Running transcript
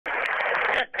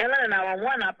Atlanta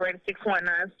 911 operator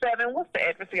 6197. What's the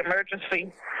address of the emergency?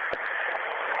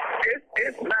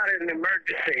 It's not an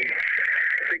emergency.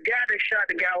 The guy that shot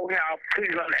the guy over here off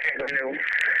Cleveland Avenue,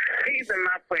 he's in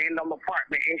my friend's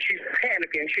apartment, and she's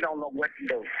panicking. She don't know what to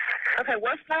do. Okay,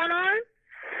 what's going on?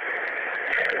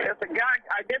 There's a guy,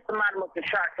 I guess somebody must have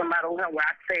shot somebody over here where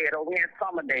I stayed, over here in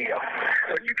Summerdale.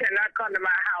 But you cannot come to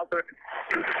my house or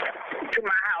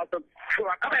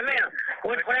Okay, ma'am.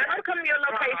 When I don't come to your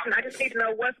location, I just need to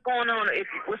know what's going on.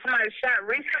 Was somebody shot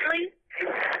recently?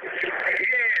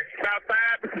 Yes, about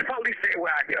 5. The police say we're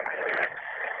out here.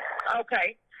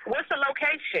 Okay. What's the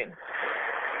location?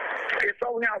 It's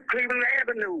over here on Cleveland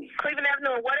Avenue. Cleveland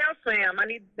Avenue. What else, ma'am? I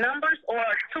need numbers or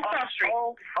 2 Cross Street?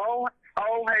 Old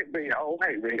Hateville. Old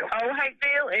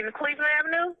Hateville in Cleveland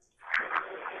Avenue?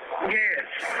 Yes.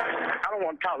 I don't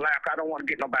want to talk loud. I don't want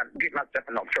to get myself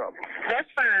in no trouble. That's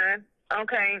fine.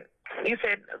 Okay. You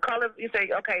said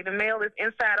okay, the mail is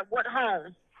inside of what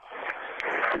home?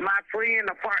 My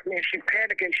friend's apartment. She's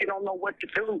panicking. She don't know what to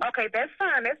do. Okay, that's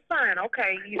fine.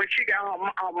 Okay. But she got her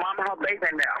mom and her baby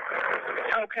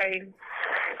now. Okay.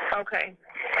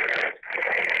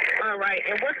 All right.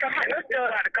 And what's the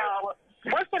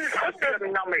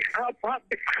number?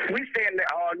 We stay in the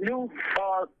new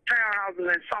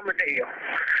townhouses in Summerdale,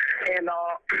 and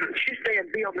she stay in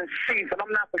building C, but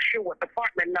I'm not for sure what the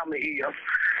apartment number is.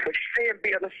 But she stay in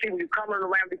building C. When you come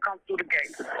around, you come through the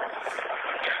gate.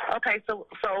 Okay, so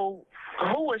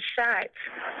who was shot?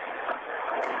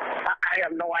 I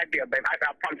have no idea, baby. I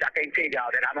promise I can't tell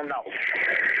y'all that. I don't know.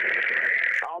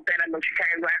 The only thing I know, she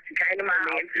came to my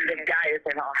house. The guy is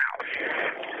in her house.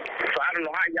 So I don't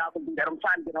know how y'all can do that. I'm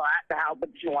trying to get her out the house, but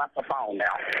she wants the phone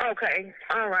now. Okay,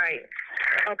 all right.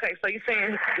 Okay, so you're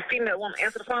saying the female won't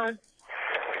answer the phone?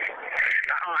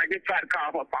 I just tried to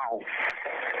call her phone.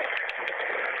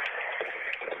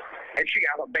 And she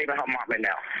got her baby and her mama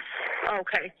now.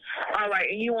 Okay, all right.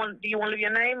 And do you want to leave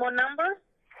your name or number?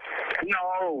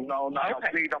 No. Okay.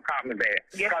 Please don't call me back.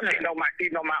 Yes, because ma'am. she know my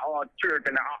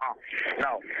children.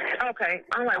 No. Okay,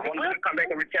 all right. I want to come back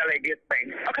and retaliate against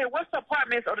things. Okay, what's the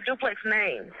apartments or the duplex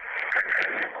name?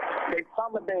 They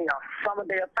Summerdale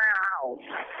townhouse.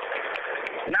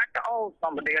 Not the old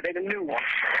Summerdale, they the new one.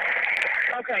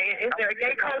 Okay, is there a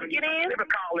gate code to get in? Never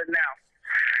call it now.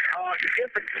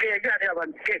 You got to have a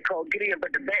gate code get in,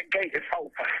 but the back gate is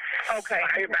open. Okay.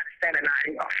 Everybody standing out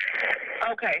here.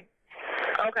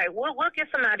 Okay, we'll get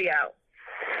somebody out.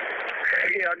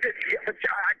 Yeah,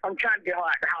 I'm trying to get her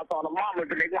out the house on the mama,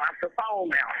 but they want the phone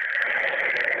now.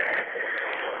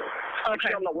 Okay.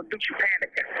 She don't know what to do. She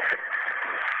panicking.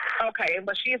 Okay,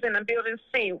 but she's in the building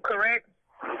C, correct?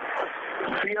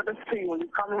 Building C. When you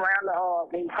come around,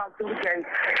 when you come through the gate,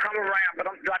 come around. But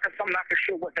I'm not for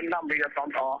sure what the number is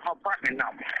on her apartment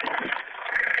number.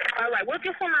 All right, we'll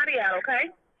get somebody out.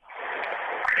 Okay.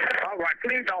 All right,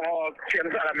 please don't tell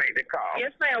us how to make the call.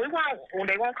 Yes, ma'am. We won't.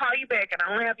 They won't call you back, and I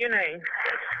don't have your name.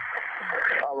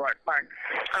 All right, thanks.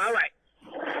 All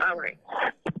right.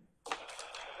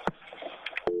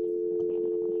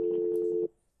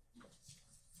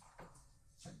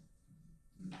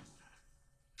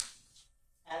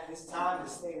 At this time, the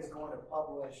state is going to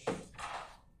publish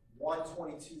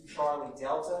 122 Charlie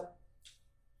Delta.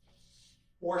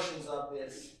 Portions of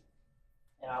this,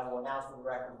 and I will announce for the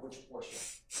record which portion.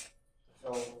 So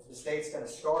the state's going to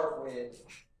start with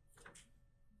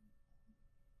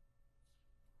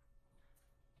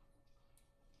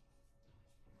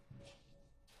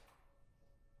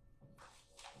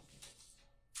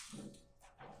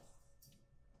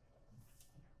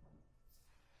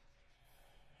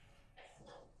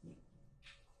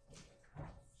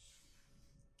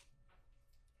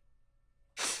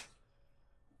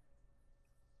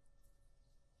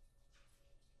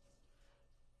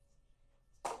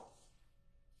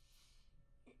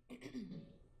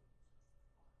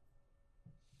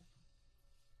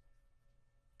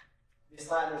Ms.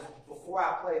 Latters, before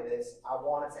I play this, I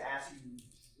wanted to ask you,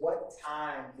 what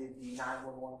time did the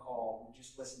 911 call we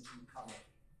just listened to come in?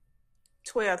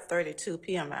 12:32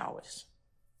 p.m. hours.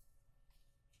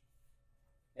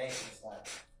 Thank you, Ms.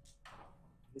 Latters.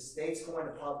 The state's going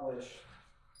to publish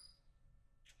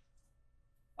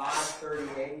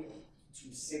 5:38 to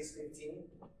 6:15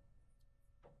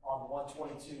 on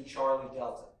 122 Charlie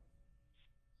Delta.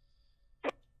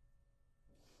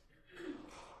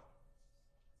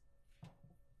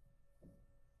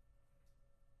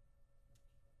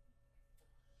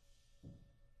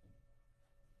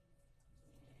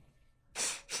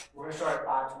 We're going to start at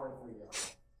 5:23, y'all.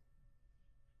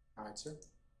 All right, sir.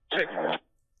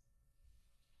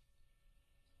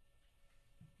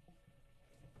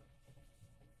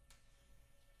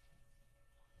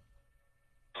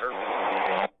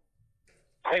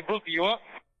 Hey, Booker, you up?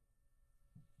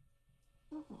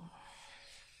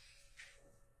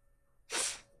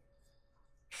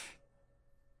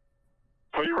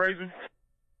 Are you raising?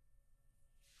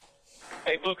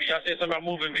 Hey, Booker, y'all said something about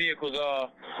moving vehicles.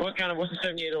 What's the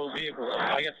 78 of those vehicles?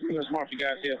 I guess it's smart for you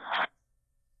guys here.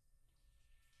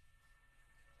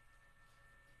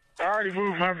 I already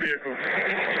moved my vehicle.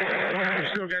 We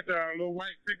still got the little white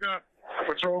pickup, a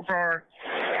patrol car,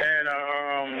 and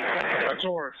a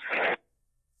Taurus.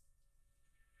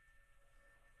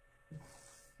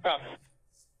 Oh.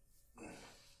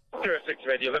 Sure, 6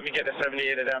 radio. Let me get the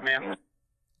 78 of that, man.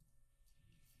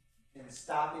 And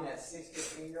stopping at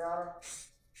 6:15, Your Honor.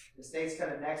 The state's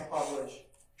going to next publish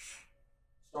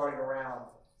starting around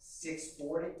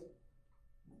 6:40.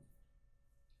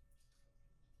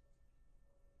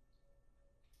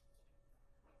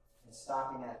 And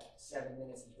stopping at 7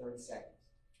 minutes and 30 seconds.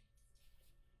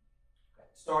 Okay.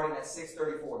 Starting at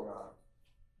 6:34, Your Honor.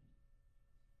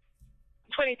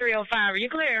 2305, are you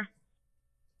clear?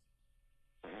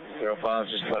 05,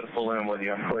 just about to pull in with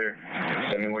you. I'm clear.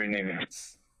 Send me where you need me.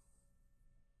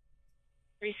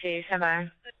 Received,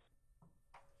 bye-bye.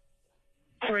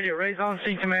 Radio, raise on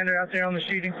scene commander out there on the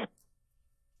shooting.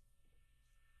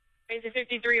 Raise it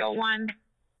 5301.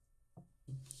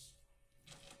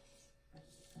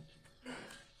 It's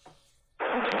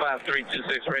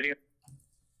 5326 radio.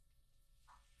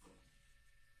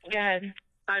 Go ahead.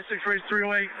 96 raise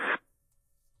 308.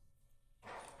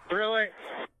 308.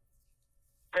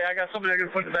 Hey, I got somebody going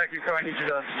to put in the back of your car. I need you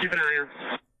to keep an eye on.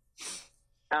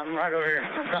 I'm right over here.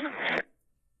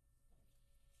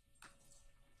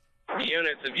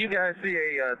 Units, if you guys see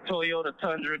a Toyota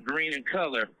Tundra green in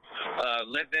color,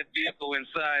 let that vehicle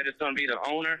inside. It's going to be the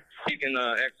owner. He can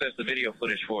access the video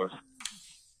footage for us.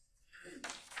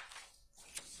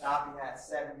 Stopping at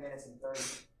 7 minutes and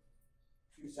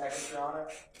 32 seconds, Your Honor.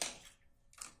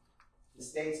 The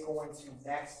state's going to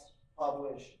next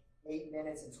publish 8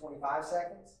 minutes and 25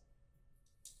 seconds.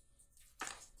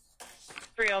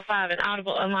 305, an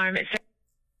audible alarm at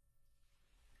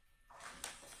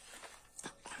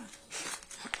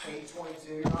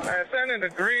 8:22. Sending the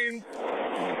green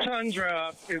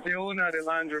Tundra is the owner of the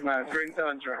laundromat. Green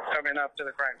Tundra coming up to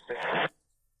the crime scene.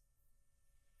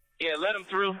 Yeah, let him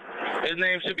through. His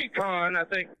name should be Khan, I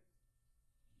think.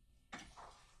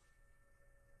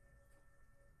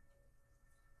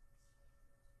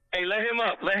 Hey, let him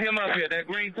up. Let him up here. That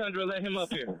green Tundra, let him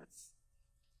up here.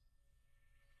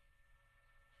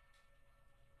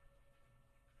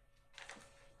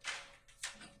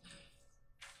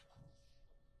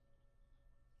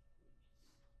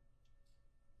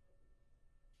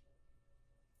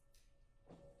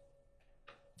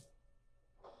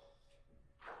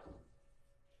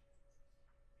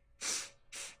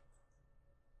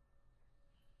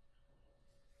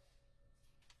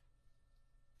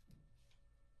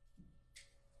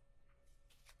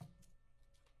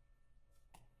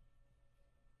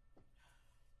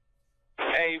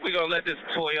 Hey, we're going to let this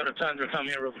Toyota Tundra come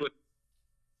here real quick.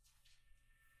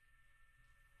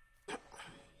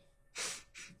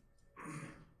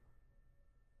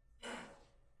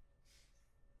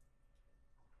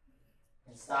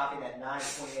 And stopping at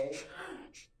 9:28.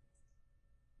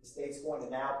 The state's going to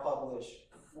now publish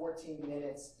 14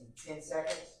 minutes and 10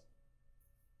 seconds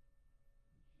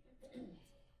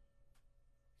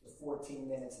to 14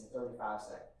 minutes and 35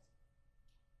 seconds.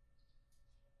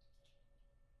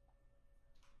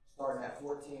 Starting at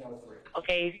 14:03.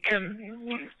 Okay,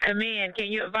 command, can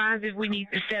you advise if we need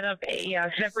to set up a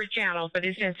separate channel for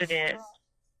this incident?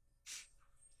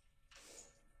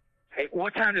 Hey,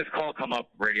 what time does call come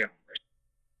up, radio?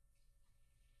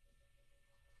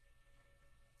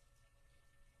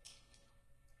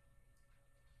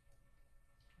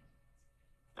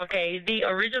 Okay, the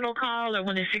original call or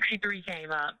when the 63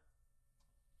 came up?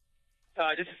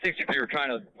 This is 63. We're trying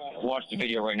to watch the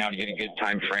video right now to get a good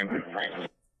time frame.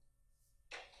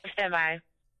 Stand by.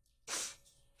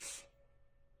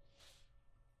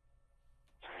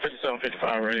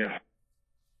 5755 radio.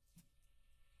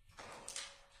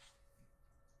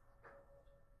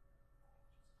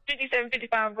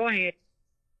 5755, go ahead.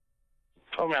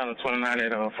 Around the 29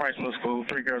 at Price Middle School,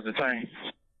 3 girls detained.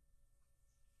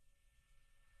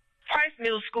 Price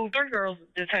Middle School, 3 girls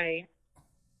detained.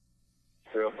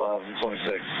 305 and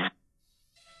 26.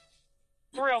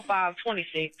 305,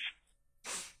 26.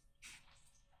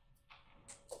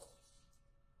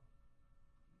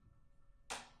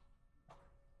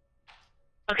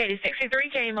 Okay, the 63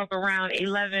 came up around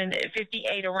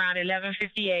 11:58, around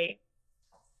 11:58.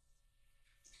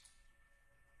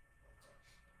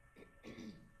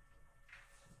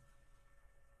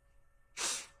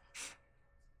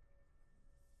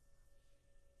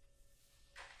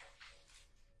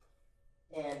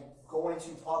 to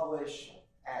publish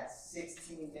at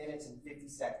 16 minutes and 50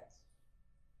 seconds.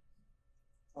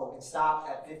 Oh, it stopped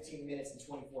at 15 minutes and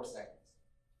 24 seconds.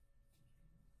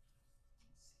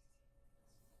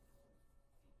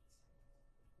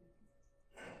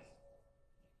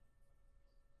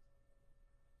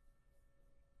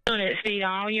 Units, feed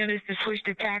all units to switch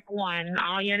to TAC 1.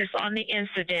 All units on the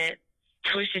incident,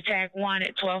 switch to TAC 1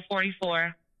 at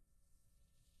 12:44.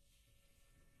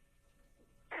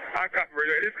 I copy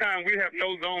radio. At this time, we have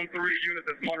no Zone 3 units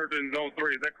that's monitored in Zone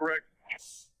 3. Is that correct?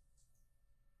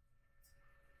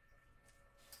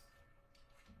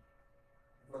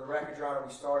 For the record, Your Honor,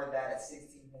 we started that at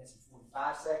 16 minutes and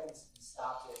 45 seconds and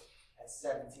stopped it at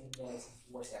 17 minutes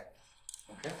and 4 seconds.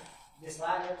 Okay. Ms.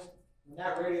 Ladner, in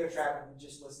that radio traffic we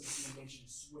just listened to, you mentioned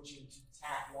switching to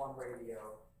TAC 1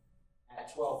 radio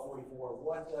at 12:44.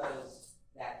 What does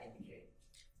that indicate?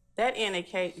 That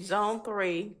indicates zone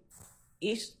 3,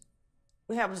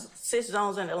 we have 6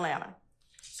 zones in Atlanta.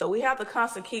 So we have to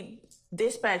constantly keep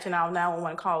dispatching our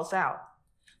 911 calls out.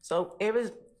 So every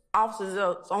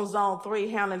officer on zone 3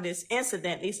 handling this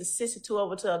incident needs to switch it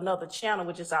over to another channel,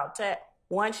 which is our TAC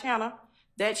 1 channel.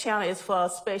 That channel is for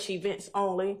special events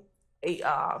only,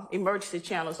 emergency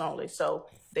channels only. So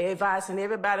they're advising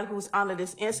everybody who's under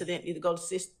this incident need to go to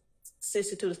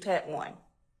 62 to TAC 1.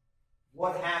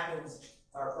 What happens,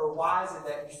 or why is it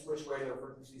that you switch radio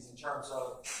frequencies in terms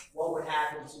of what would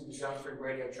happen to the zone 3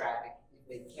 radio traffic if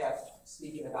they kept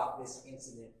speaking about this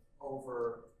incident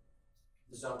over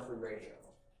the zone 3 radio?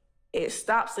 It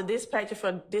stops the dispatcher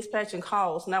from dispatching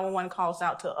calls, 911 calls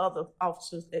out to other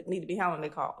officers that need to be handling their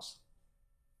calls.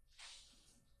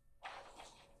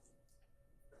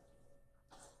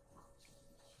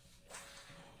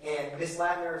 And Ms.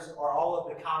 Ladner's, are all of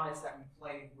the comments that we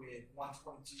played with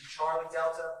 122 Charlie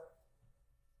Delta,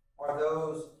 are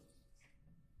those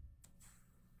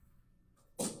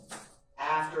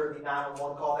after the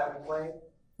 911 call that we played?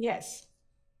 Yes.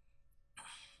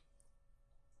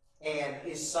 And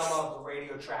is some of the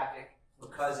radio traffic,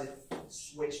 because it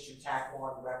switched to TAC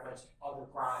 1, reference other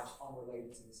crimes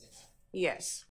unrelated to this incident? Yes.